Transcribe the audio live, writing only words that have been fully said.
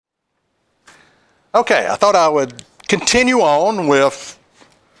Okay, I thought I would continue on with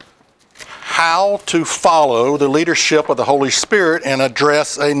how to follow the leadership of the Holy Spirit and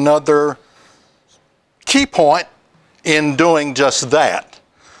address another key point in doing just that,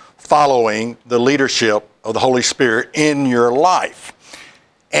 following the leadership of the Holy Spirit in your life.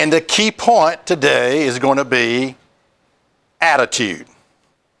 And the key point today is going to be attitude.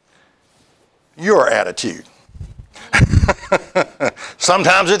 Your attitude.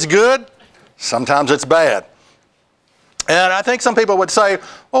 Sometimes it's good, sometimes it's bad. And I think some people would say,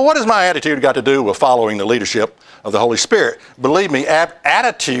 well, what has my attitude got to do with following the leadership of the Holy Spirit? Believe me,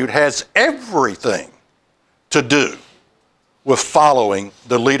 attitude has everything to do with following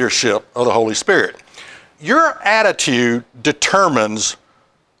the leadership of the Holy Spirit. Your attitude determines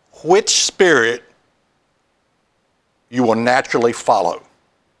which spirit you will naturally follow.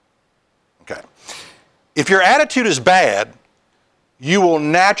 Okay. If your attitude is bad, you will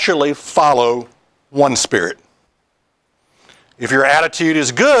naturally follow one spirit. If your attitude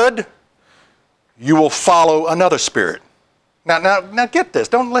is good, you will follow another spirit. Now get this.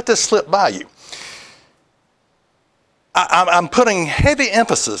 Don't let this slip by you. I'm putting heavy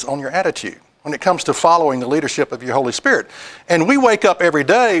emphasis on your attitude when it comes to following the leadership of your Holy Spirit. And we wake up every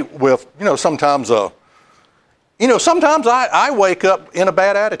day with, sometimes I wake up in a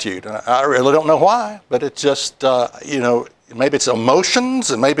bad attitude. I really don't know why, but it's just, maybe it's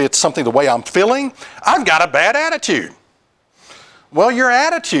emotions and maybe it's something the way I'm feeling. I've got a bad attitude. Well, your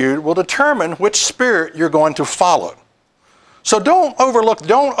attitude will determine which spirit you're going to follow. So don't overlook,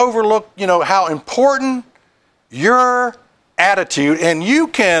 how important your attitude, and you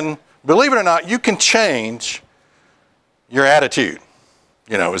can, believe it or not, you can change your attitude.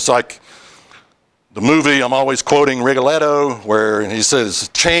 It's like the movie, I'm always quoting Rigoletto, where he says,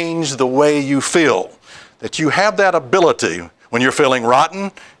 change the way you feel. That you have that ability when you're feeling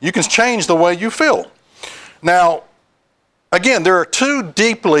rotten, you can change the way you feel. Now, again, there are two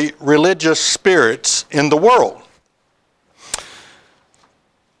deeply religious spirits in the world.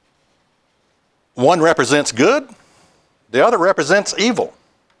 One represents good, the other represents evil.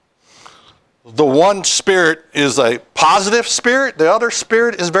 The one spirit is a positive spirit, the other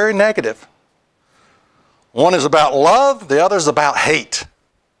spirit is very negative. One is about love, the other is about hate.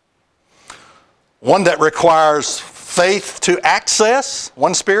 One that requires faith to access,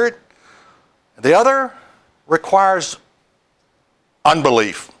 one spirit. The other requires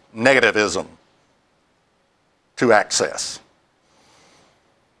unbelief, negativism to access.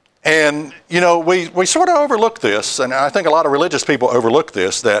 And, we sort of overlook this, and I think a lot of religious people overlook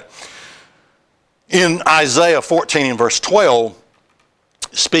this, that in Isaiah 14 and verse 12,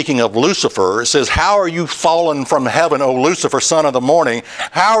 speaking of Lucifer, it says, how are you fallen from heaven, O Lucifer, son of the morning?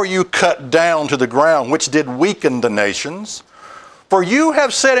 How are you cut down to the ground, which did weaken the nations? For you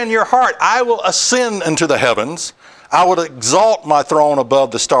have said in your heart, I will ascend into the heavens. I will exalt my throne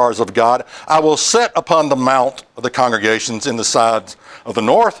above the stars of God. I will set upon the mount of the congregations in the sides of the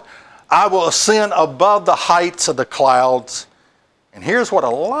north. I will ascend above the heights of the clouds. And here's what a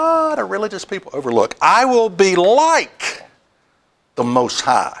lot of religious people overlook. I will be like the Most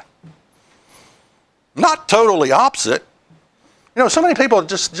High. Not totally opposite. So many people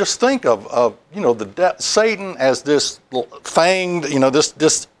just think of Satan as this thing,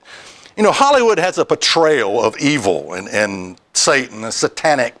 Hollywood has a portrayal of evil and Satan and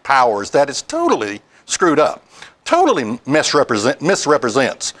satanic powers that is totally screwed up, totally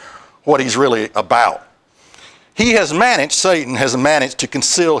misrepresents what he's really about. Satan has managed to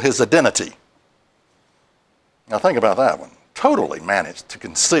conceal his identity. Now think about that one. Totally managed to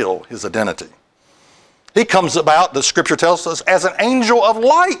conceal his identity. He comes about, the scripture tells us, as an angel of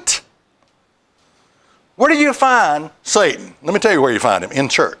light. Where do you find Satan? Let me tell you where you find him, in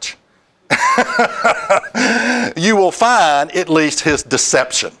church. You will find at least his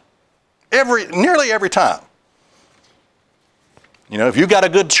deception. Nearly every time. If you've got a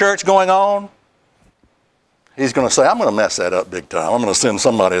good church going on, he's going to say, I'm going to mess that up big time. I'm going to send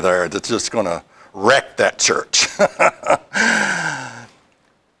somebody there that's just going to wreck that church.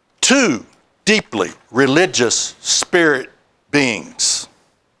 Two deeply religious spirit beings.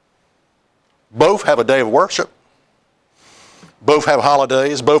 Both have a day of worship. Both have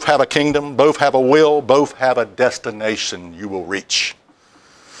holidays, both have a kingdom, both have a will, both have a destination you will reach.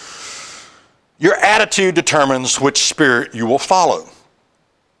 Your attitude determines which spirit you will follow.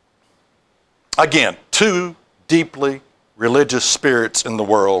 Again, two deeply religious spirits in the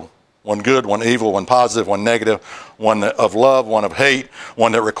world. One good, one evil, one positive, one negative, one of love, one of hate,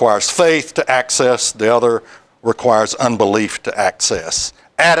 one that requires faith to access, the other requires unbelief to access.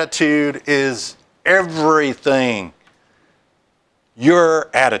 Attitude is everything. Your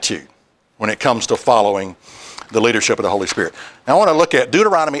attitude when it comes to following the leadership of the Holy Spirit. Now I want to look at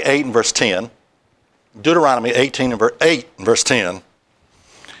Deuteronomy 8 and verse 10. Deuteronomy 8 and verse 10.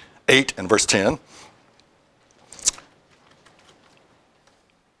 8 and verse 10.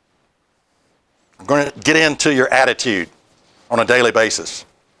 I'm going to get into your attitude on a daily basis.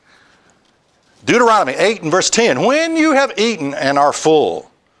 Deuteronomy 8 and verse 10. When you have eaten and are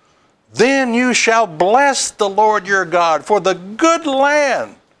full, then you shall bless the Lord your God for the good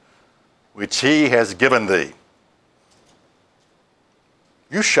land which he has given thee.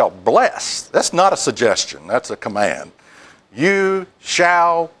 You shall bless. That's not a suggestion. That's a command. You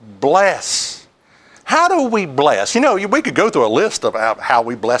shall bless. How do we bless? You know, we could go through a list of how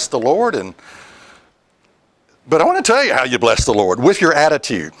we bless the Lord, but I want to tell you how you bless the Lord, with your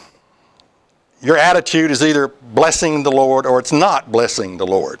attitude. Your attitude is either blessing the Lord or it's not blessing the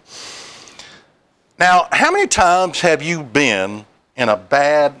Lord. Now, how many times have you been in a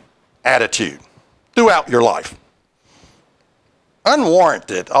bad attitude throughout your life?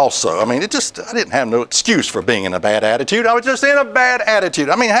 Unwarranted also. I mean, I didn't have no excuse for being in a bad attitude. I was just in a bad attitude.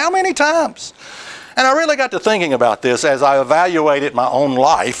 I mean, how many times? And I really got to thinking about this as I evaluated my own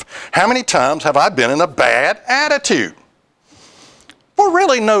life. How many times have I been in a bad attitude? For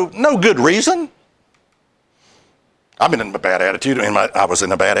really no good reason. I've been in a bad attitude. I was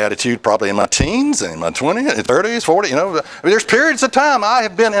in a bad attitude probably in my teens and in my 20s, 30s, 40s. You know, there's periods of time I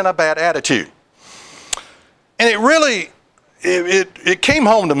have been in a bad attitude. And it really, it came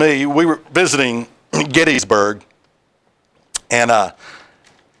home to me. We were visiting Gettysburg. And, the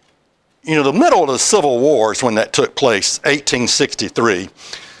middle of the Civil War is when that took place, 1863. It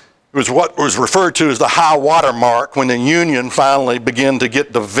was what was referred to as the high water mark, when the Union finally began to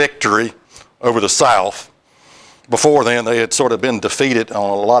get the victory over the South. Before then, they had sort of been defeated on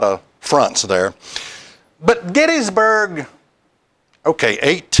a lot of fronts there. But Gettysburg,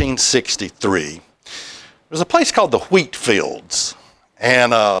 1863, there's a place called the Wheat Fields.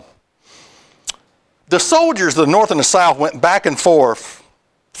 And the soldiers of the North and the South went back and forth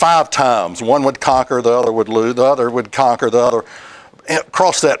 5 times. One would conquer, the other would lose, the other would conquer, the other,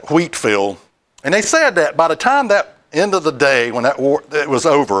 across that wheat field. And they said that by the time that end of the day, when that war it was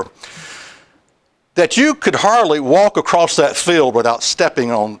over, that you could hardly walk across that field without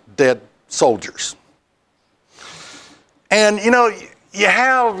stepping on dead soldiers. And I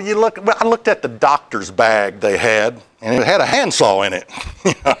looked at the doctor's bag they had, and it had a handsaw in it.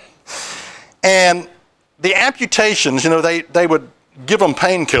 And the amputations, they would give them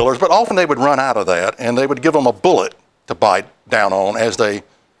painkillers, but often they would run out of that, and they would give them a bullet to bite down on as they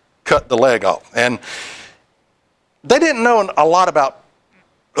cut the leg off. And they didn't know a lot about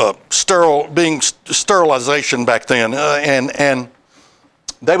sterilization back then, and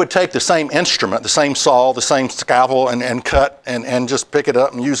they would take the same instrument, the same saw, the same scalpel, and cut and just pick it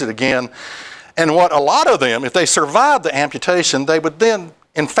up and use it again. And what a lot of them, if they survived the amputation,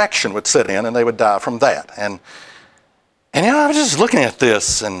 infection would set in and they would die from that. And I was just looking at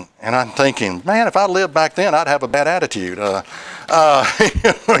this and I'm thinking, man, if I lived back then, I'd have a bad attitude. You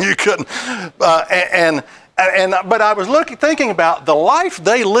couldn't. But I was thinking about the life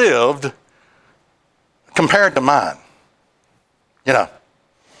they lived compared to mine. And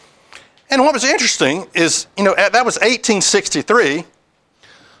what was interesting is, that was 1863.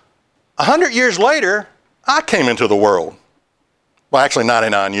 100 years later, I came into the world. Well, actually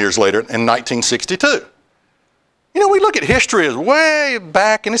 99 years later in 1962. We look at history as way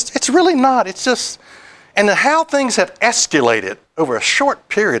back, and it's really not. It's just, and how things have escalated over a short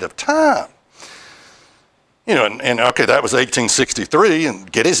period of time. That was 1863 in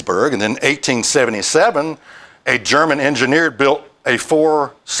Gettysburg, and then 1877, a German engineer built a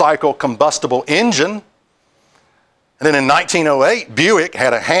 4-cycle combustible engine. And then in 1908, Buick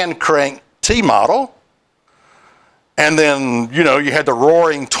had a hand-crank T-model. And then, you had the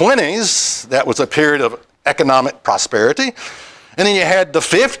Roaring '20s. That was a period of economic prosperity. And then you had the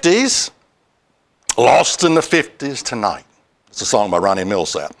 50s, Lost in the 50s Tonight. It's a song by Ronnie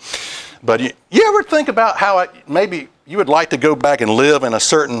Millsap. But you ever think about how maybe you would like to go back and live in a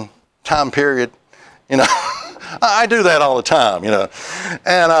certain time period? I do that all the time, And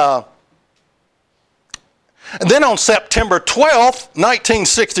then on September 12th,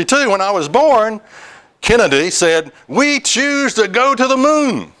 1962, when I was born, Kennedy said, "We choose to go to the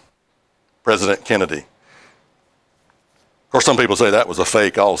moon." President Kennedy. Of course, some people say that was a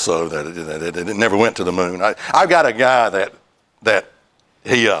fake also, that it never went to the moon. I've got a guy that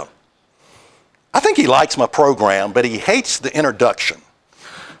he, I think he likes my program, but he hates the introduction.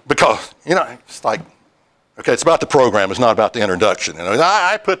 Because, it's like, okay, it's about the program, it's not about the introduction.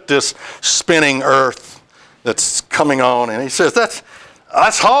 I put this spinning earth that's coming on, and he says,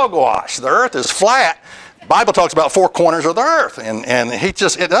 That's hogwash. The earth is flat. The Bible talks about four corners of the earth, and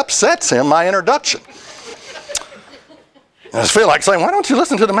it upsets him, my introduction. I just feel like saying, why don't you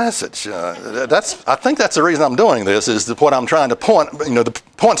listen to the message? I think that's the reason I'm doing this, is what I'm trying to point, the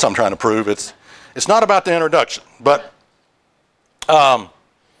points I'm trying to prove. It's not about the introduction. But I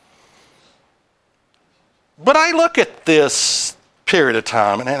look at this period of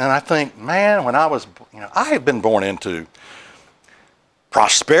time and I think, man, when I was, I have been born into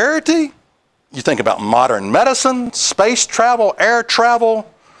prosperity. You think about modern medicine, space travel, air travel.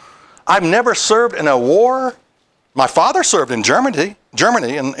 I've never served in a war. My father served in Germany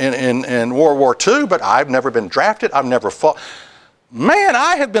in World War II, but I've never been drafted. I've never fought. Man,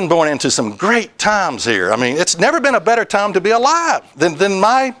 I have been born into some great times here. I mean, it's never been a better time to be alive than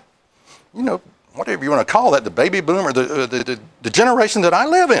my, whatever you want to call that, the baby boomer, the generation that I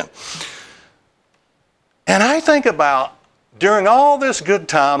live in. And I think about, during all this good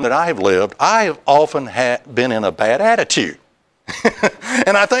time that I have lived, I have often been in a bad attitude.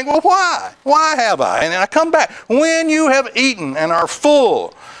 And I think, well, why? Why have I? And I come back. When you have eaten and are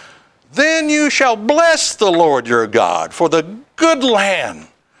full, then you shall bless the Lord your God for the good land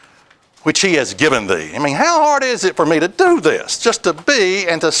which he has given thee. I mean, how hard is it for me to do this? Just to be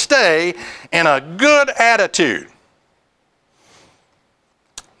and to stay in a good attitude.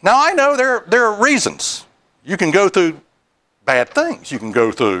 Now, I know there are reasons. You can go through bad things. You can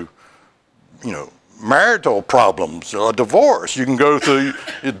go through, marital problems, or divorce. You can go through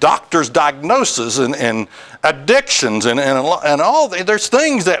doctor's diagnosis and addictions and all. There's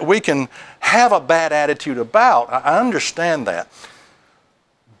things that we can have a bad attitude about. I understand that.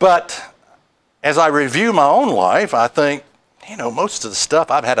 But as I review my own life, I think, most of the stuff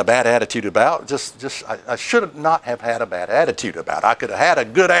I've had a bad attitude about, I should not have had a bad attitude about. I could have had a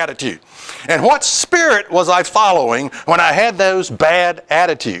good attitude. And what spirit was I following when I had those bad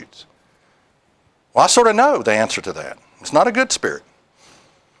attitudes? Well, I sort of know the answer to that. It's not a good spirit.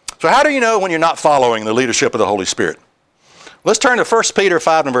 So how do you know when you're not following the leadership of the Holy Spirit? Let's turn to 1 Peter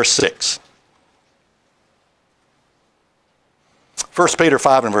 5 and verse 6. 1 Peter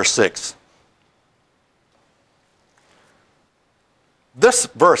 5 and verse 6. This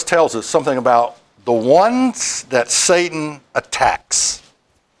verse tells us something about the ones that Satan attacks.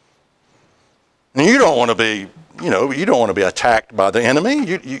 And you don't want to be you don't want to be attacked by the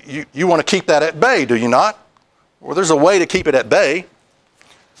enemy. You want to keep that at bay, do you not? Well, there's a way to keep it at bay.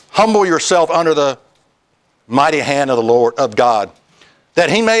 Humble yourself under the mighty hand of the Lord, of God, that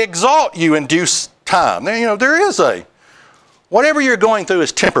he may exalt you in due time. There is whatever you're going through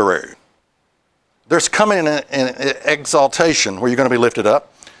is temporary. There's coming an exaltation where you're going to be lifted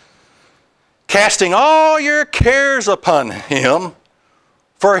up. Casting all your cares upon him,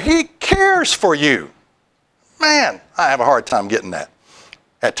 for he cares for you. Man, I have a hard time getting that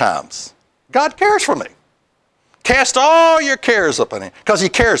at times. God cares for me. Cast all your cares upon him because he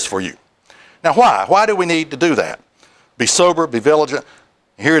cares for you. Now why? Why do we need to do that? Be sober, be vigilant.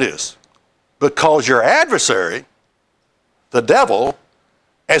 Here it is. Because your adversary, the devil,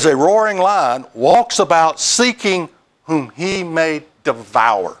 as a roaring lion, walks about seeking whom he may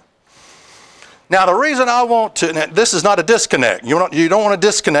devour. Now the reason I want to, this is not a disconnect. You don't want to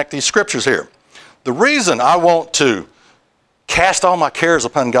disconnect these scriptures here. The reason I want to cast all my cares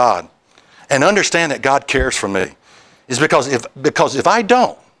upon God and understand that God cares for me is because if I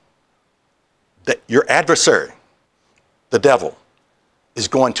don't, that your adversary, the devil, is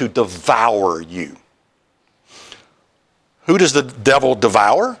going to devour you. Who does the devil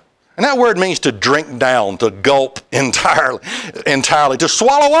devour? And that word means to drink down, to gulp entirely, to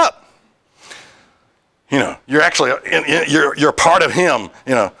swallow up. You're actually, you're part of him,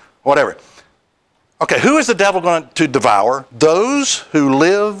 whatever. Okay, who is the devil going to devour? Those who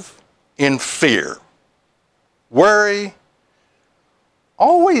live in fear, worry,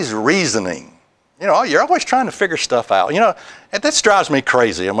 always reasoning. You're always trying to figure stuff out. And this drives me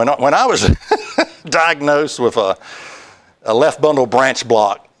crazy. And when I was diagnosed with a left bundle branch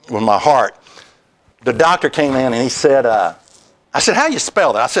block with my heart, the doctor came in and he said, I said, how do you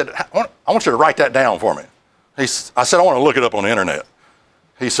spell that? I said, I want you to write that down for me. I said, I want to look it up on the internet.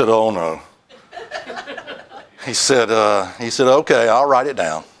 He said, oh no. He said, okay, I'll write it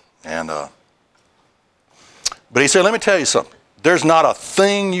down. But he said, let me tell you something. There's not a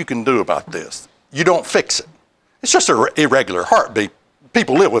thing you can do about this. You don't fix it. It's just an irregular heartbeat.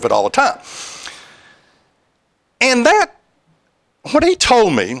 People live with it all the time. And what he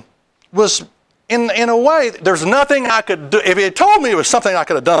told me was, in a way, there's nothing I could do. If he had told me it was something I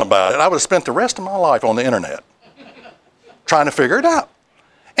could have done about it, I would have spent the rest of my life on the internet trying to figure it out.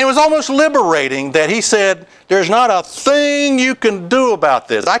 And it was almost liberating that he said, there's not a thing you can do about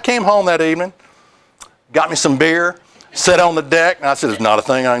this. I came home that evening, got me some beer, sat on the deck, and I said, there's not a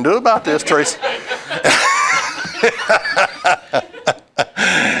thing I can do about this, Tracy.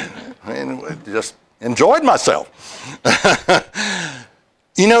 And just enjoyed myself.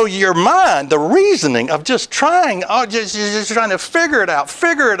 You know, your mind, the reasoning of just trying, just trying to figure it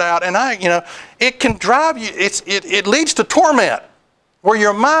out, and it can drive you, it leads to torment, where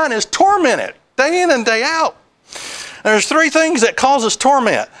your mind is tormented day in and day out. There's three things that cause us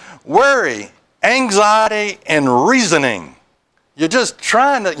torment: worry, anxiety, and reasoning. You're just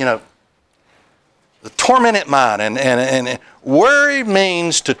trying to, the tormented mind. And worry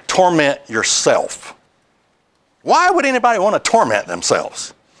means to torment yourself. Why would anybody want to torment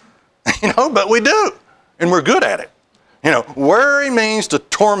themselves? But we do, and we're good at it. Worry means to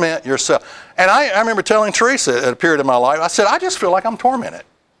torment yourself. And I remember telling Teresa at a period of my life, I said, I just feel like I'm tormented.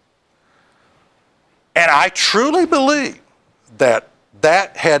 And I truly believe that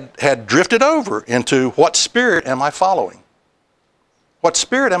had drifted over into what spirit am I following? What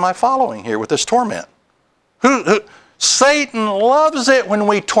spirit am I following here with this torment? Satan loves it when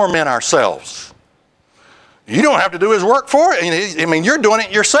we torment ourselves. You don't have to do his work for it. I mean, you're doing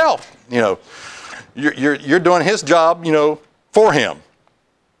it yourself. You're doing his job, for him.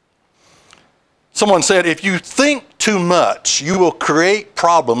 Someone said, if you think too much, you will create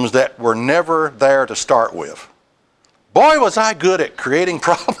problems that were never there to start with. Boy, was I good at creating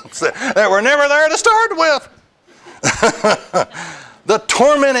problems that were never there to start with. The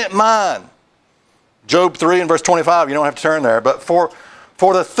tormented mind. Job 3 and verse 25, you don't have to turn there. But for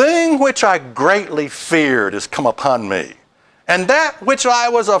the thing which I greatly feared is come upon me, and that which I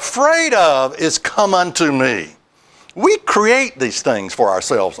was afraid of is come unto me. We create these things for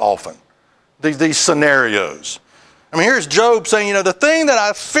ourselves often, these scenarios. I mean, here's Job saying, the thing that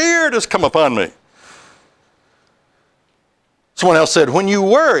I feared has come upon me. Someone else said, when you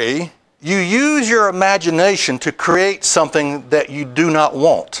worry, you use your imagination to create something that you do not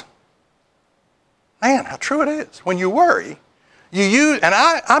want. Man, how true it is. When you worry, you use, and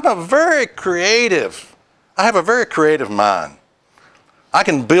I have a very creative mind. I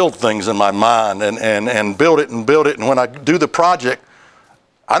can build things in my mind and build it. And when I do the project,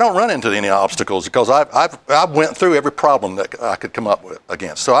 I don't run into any obstacles because I've went through every problem that I could come up with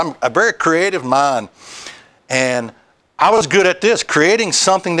against. So I'm a very creative mind. And I was good at this, creating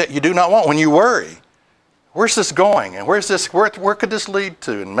something that you do not want. When you worry, where's this going? And where could this lead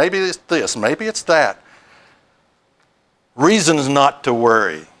to? And maybe it's this, maybe it's that. Reasons not to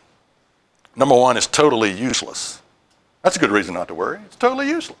worry. Number one is totally useless. That's a good reason not to worry. It's totally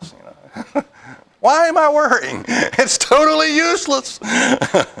useless. Why am I worrying? It's totally useless.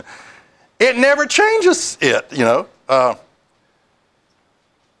 It never changes it, Now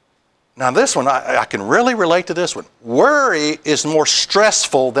this one, I can really relate to this one. Worry is more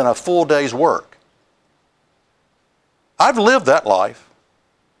stressful than a full day's work. I've lived that life.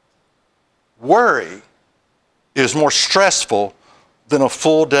 Worry is more stressful than a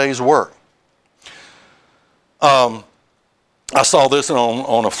full day's work. I saw this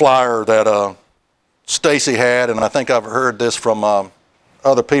on a flyer that Stacy had, and I think I've heard this from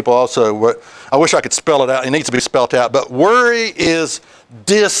other people also. I wish I could spell it out. It needs to be spelled out. But worry is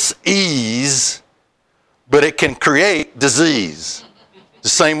dis-ease, but it can create disease. The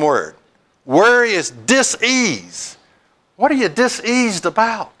same word. Worry is dis-ease. What are you diseased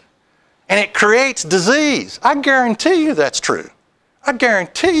about? And it creates disease. I guarantee you that's true. I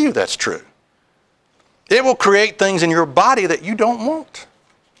guarantee you that's true. It will create things in your body that you don't want.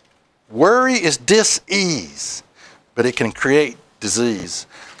 Worry is dis-ease, but it can create disease.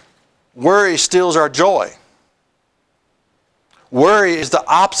 Worry steals our joy. Worry is the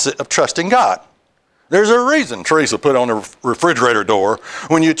opposite of trusting God. There's a reason Teresa put on the refrigerator door.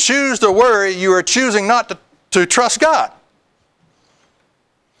 When you choose to worry, you are choosing not to trust God.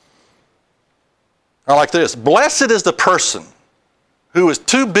 I like this. Blessed is the person who is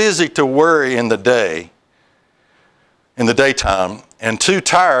too busy to worry in the daytime, and too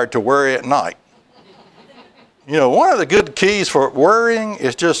tired to worry at night. One of the good keys for worrying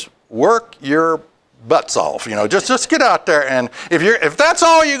is just work your butts off. Just get out there, and if that's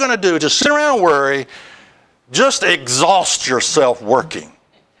all you're going to do, just sit around and worry, just exhaust yourself working.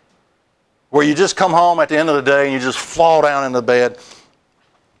 Where you just come home at the end of the day and you just fall down in the bed.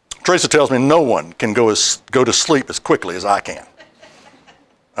 Teresa tells me no one can go to sleep as quickly as I can.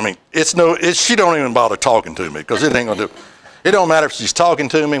 I mean, she don't even bother talking to me because it ain't gonna do. It don't matter if she's talking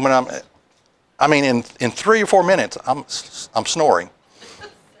to me when in 3 or 4 minutes I'm snoring.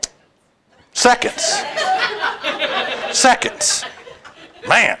 Seconds.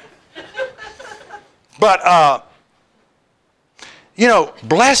 Man. But,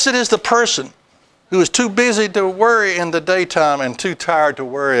 blessed is the person who is too busy to worry in the daytime and too tired to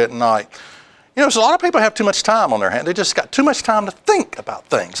worry at night. So a lot of people have too much time on their hands. They just got too much time to think about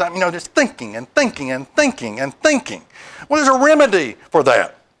things. Just thinking and thinking and thinking and thinking. Well, there's a remedy for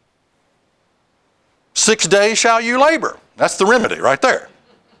that. 6 days shall you labor. That's the remedy right there.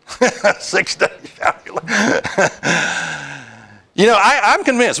 6 days shall you labor. I'm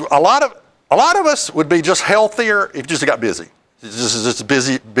convinced a lot of us would be just healthier if you just got busy. Just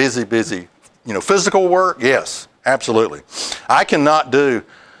busy. Physical work, yes, absolutely. I've got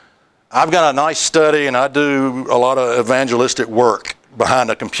a nice study and I do a lot of evangelistic work behind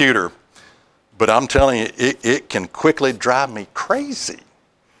a computer, but I'm telling you, it can quickly drive me crazy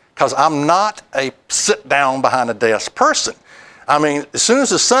because I'm not a sit down behind a desk person. As soon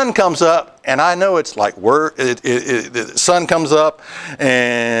as the sun comes up, and I know it's like the sun comes up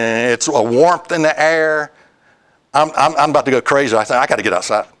and it's a warmth in the air, I'm about to go crazy. I think I got to get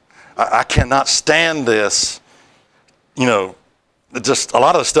outside. I cannot stand this. Just a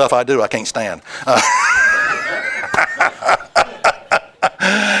lot of the stuff I do, I can't stand.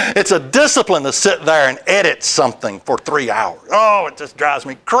 It's a discipline to sit there and edit something for 3 hours. Oh, it just drives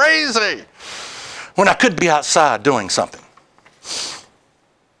me crazy when I could be outside doing something.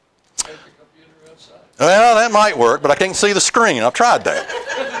 Take the computer outside. Well, that might work, but I can't see the screen. I've tried that.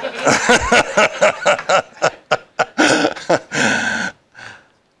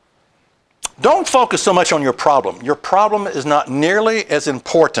 Don't focus so much on your problem. Your problem is not nearly as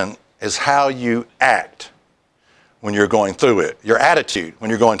important as how you act when you're going through it. Your attitude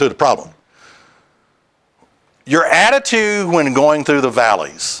when you're going through the problem. Your attitude when going through the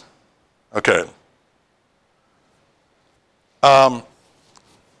valleys. Okay. I'm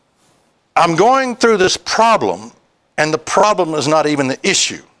going through this problem, and the problem is not even the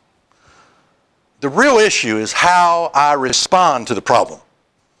issue. The real issue is how I respond to the problem.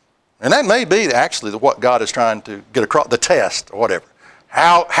 And that may be actually what God is trying to get across, the test or whatever.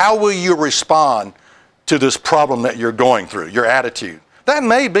 How will you respond to this problem that you're going through, your attitude? That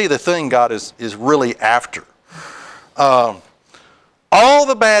may be the thing God is really after. All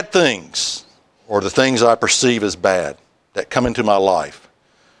the bad things, or the things I perceive as bad that come into my life,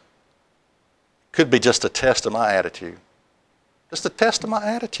 could be just a test of my attitude. Just a test of my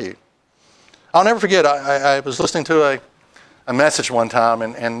attitude. I'll never forget, I was listening to a message one time,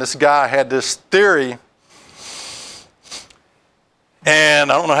 and this guy had this theory,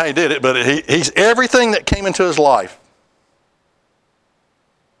 and I don't know how he did it, but he's everything that came into his life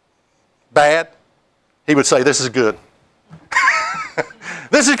bad, he would say, this is good.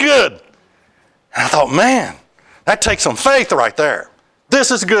 This is good. And I thought, man, that takes some faith right there.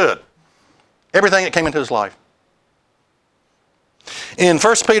 This is good. Everything that came into his life. In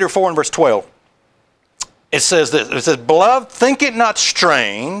 1 Peter 4 and verse 12, it says this. It says, beloved, think it not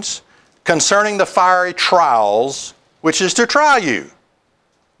strange concerning the fiery trials which is to try you.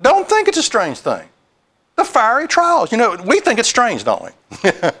 Don't think it's a strange thing. The fiery trials. We think it's strange, don't we?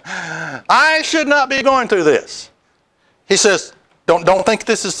 I should not be going through this. He says, don't think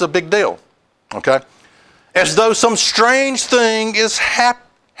this is a big deal. Okay? As though some strange thing is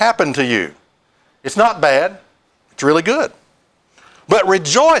happened to you. It's not bad. It's really good. But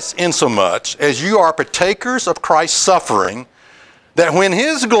rejoice insomuch as you are partakers of Christ's suffering, that when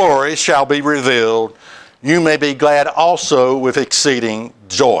his glory shall be revealed, you may be glad also with exceeding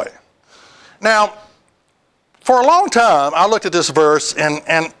joy. Now, for a long time, I looked at this verse, and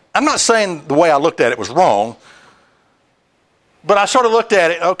I'm not saying the way I looked at it was wrong, but I sort of looked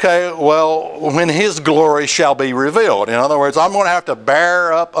at it, okay, well, when his glory shall be revealed. In other words, I'm going to have to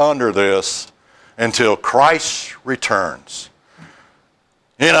bear up under this until Christ returns.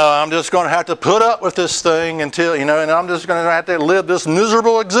 I'm just going to have to put up with this thing until, and I'm just going to have to live this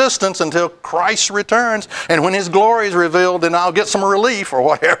miserable existence until Christ returns. And when his glory is revealed, then I'll get some relief or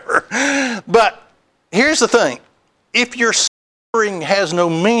whatever. But here's the thing. If your suffering has no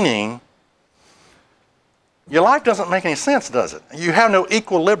meaning, your life doesn't make any sense, does it? You have no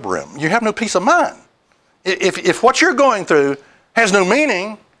equilibrium. You have no peace of mind. If what you're going through has no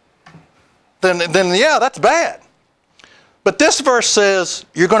meaning, then yeah, that's bad. But this verse says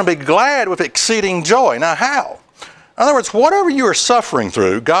you're going to be glad with exceeding joy. Now how? In other words, whatever you are suffering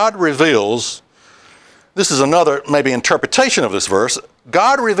through, God reveals, this is another maybe interpretation of this verse,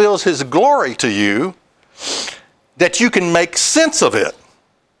 God reveals his glory to you that you can make sense of it.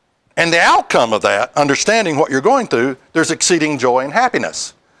 And the outcome of that, understanding what you're going through, there's exceeding joy and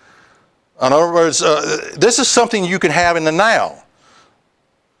happiness. In other words, this is something you can have in the now.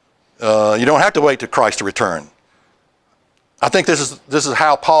 You don't have to wait till Christ to return. I think this is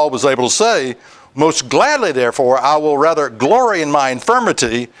how Paul was able to say, most gladly, therefore, I will rather glory in my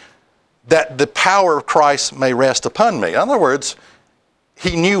infirmity, that the power of Christ may rest upon me. In other words,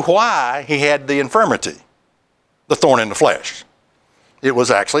 he knew why he had the infirmity, the thorn in the flesh. It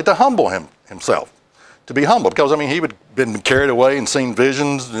was actually to humble himself, to be humble. Because, he had been carried away and seen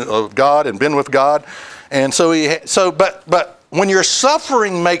visions of God and been with God. And so, but when your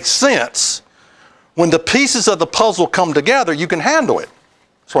suffering makes sense, when the pieces of the puzzle come together, you can handle it.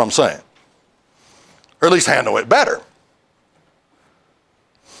 That's what I'm saying. Or at least handle it better.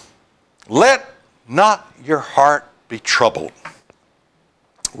 Let not your heart be troubled.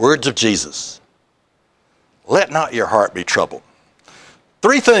 Words of Jesus. Let not your heart be troubled.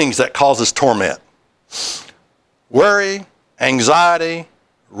 3 things that causes torment. Worry, anxiety,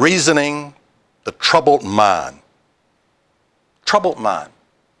 reasoning, the troubled mind. Troubled mind.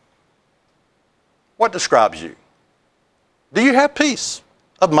 What describes you? Do you have peace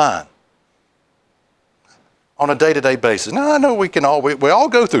of mind on a day-to-day basis? Now, I know we all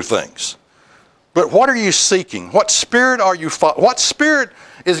go through things. But what are you seeking? What spirit are you following? What spirit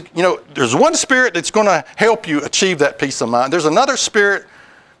is, there's one spirit that's going to help you achieve that peace of mind. There's another spirit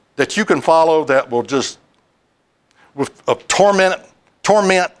that you can follow that will just, with a torment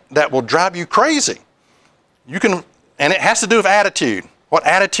that will drive you crazy. And it has to do with attitude. What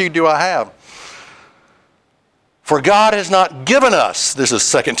attitude do I have? For God has not given us, this is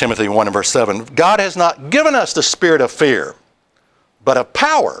 2 Timothy 1 and verse 7, God has not given us the spirit of fear, but of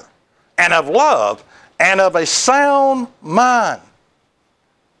power and of love and of a sound mind.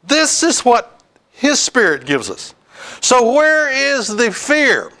 This is what His Spirit gives us. So where is the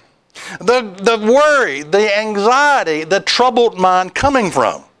fear, the worry, the anxiety, the troubled mind coming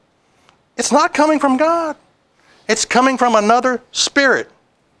from? It's not coming from God. It's coming from another spirit.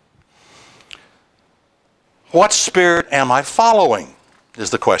 What spirit am I following is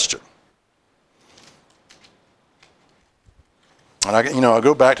the question. And I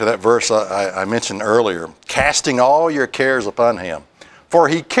go back to that verse I mentioned earlier, casting all your cares upon Him, for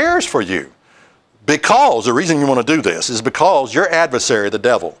He cares for you. Because, the reason you want to do this is because your adversary, the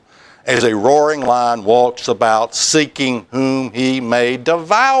devil, as a roaring lion walks about seeking whom he may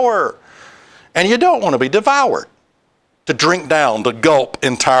devour. And you don't want to be devoured, to drink down, to gulp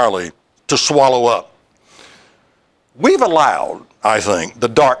entirely, to swallow up. We've allowed, I think, the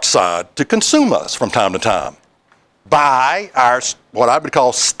dark side to consume us from time to time by our, what I would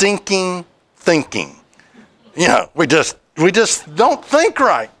call, stinking thinking. We just don't think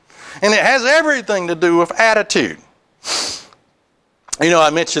right. And it has everything to do with attitude. I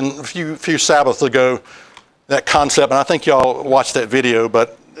mentioned a few Sabbaths ago that concept, and I think y'all watched that video,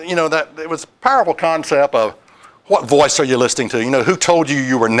 but that it was a powerful concept of what voice are you listening to? Who told you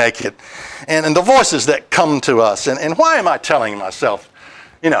you were naked? And the voices that come to us. And why am I telling myself,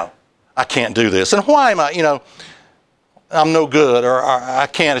 I can't do this? And why am I, I'm no good, or I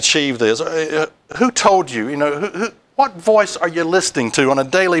can't achieve this? Who told you? What voice are you listening to on a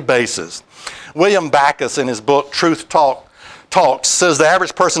daily basis? William Backus, in his book, Truth Talks, says the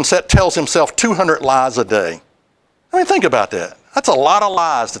average person tells himself 200 lies a day. Think about that. That's a lot of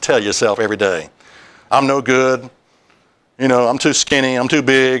lies to tell yourself every day. I'm no good. I'm too skinny. I'm too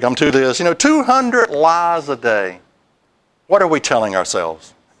big. I'm too this. 200 lies a day. What are we telling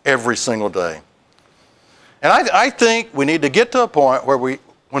ourselves every single day? And I think we need to get to a point where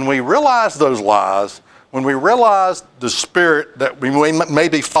when we realize those lies, when we realize the spirit that we may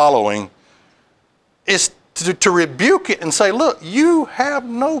be following, is to rebuke it and say, look, you have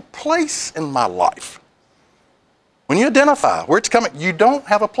no place in my life. When you identify where it's coming, you don't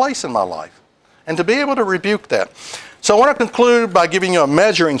have a place in my life. And to be able to rebuke that. So I want to conclude by giving you a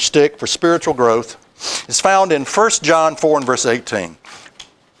measuring stick for spiritual growth. It's found in 1 John 4 and verse 18.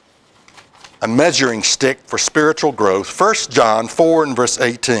 A measuring stick for spiritual growth. 1 John 4 and verse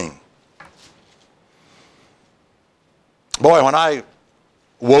 18. Boy, when I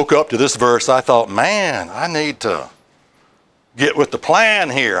woke up to this verse, I thought, man, I need to get with the plan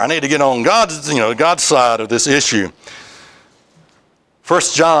here. I need to get on God's side of this issue. 1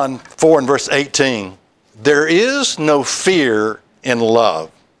 John 4 and verse 18. There is no fear in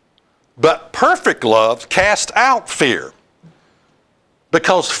love, but perfect love casts out fear,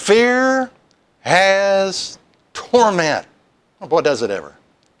 because fear has torment. Oh boy, does it ever.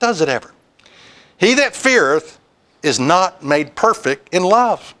 Does it ever. He that feareth is not made perfect in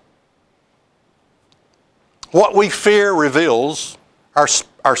love. What we fear reveals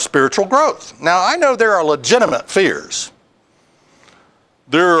our spiritual growth. Now, I know there are legitimate fears.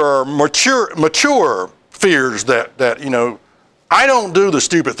 There are mature fears that I don't do the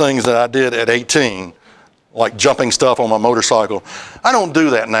stupid things that I did at 18. like jumping stuff on my motorcycle. I don't do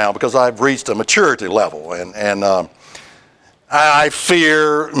that now because I've reached a maturity level, and I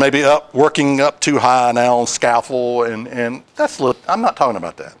fear maybe working up too high now on scaffold, and I'm not talking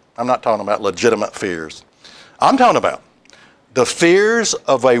about that. I'm not talking about legitimate fears. I'm talking about the fears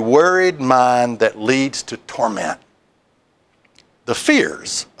of a worried mind that leads to torment. The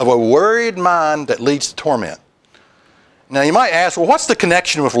fears of a worried mind that leads to torment. Now you might ask, well, what's the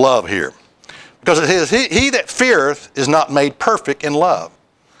connection with love here? Because it says, he that feareth is not made perfect in love.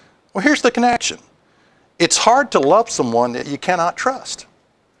 Well, here's the connection. It's hard to love someone that you cannot trust.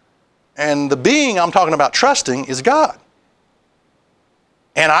 And the being I'm talking about trusting is God.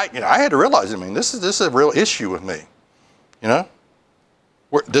 And I had to realize, this is a real issue with me.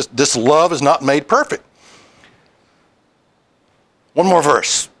 This love is not made perfect. One more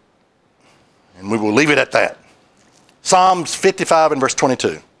verse, and we will leave it at that. Psalms 55 and verse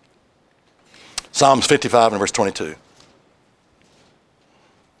 22. Psalms 55 and verse 22.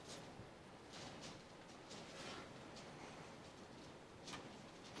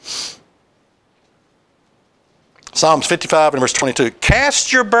 Psalms 55 and verse 22.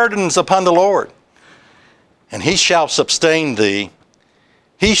 Cast your burdens upon the Lord, and he shall sustain thee.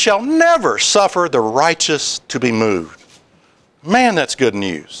 He shall never suffer the righteous to be moved. Man, that's good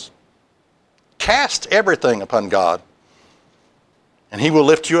news. Cast everything upon God, and he will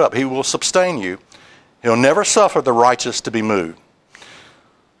lift you up. He will sustain you. He'll never suffer the righteous to be moved.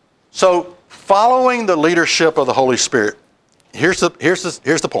 So, following the leadership of the Holy Spirit, here's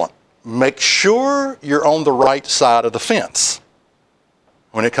the point. Make sure you're on the right side of the fence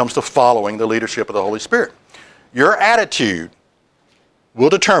when it comes to following the leadership of the Holy Spirit. Your attitude will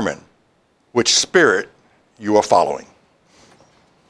determine which spirit you are following.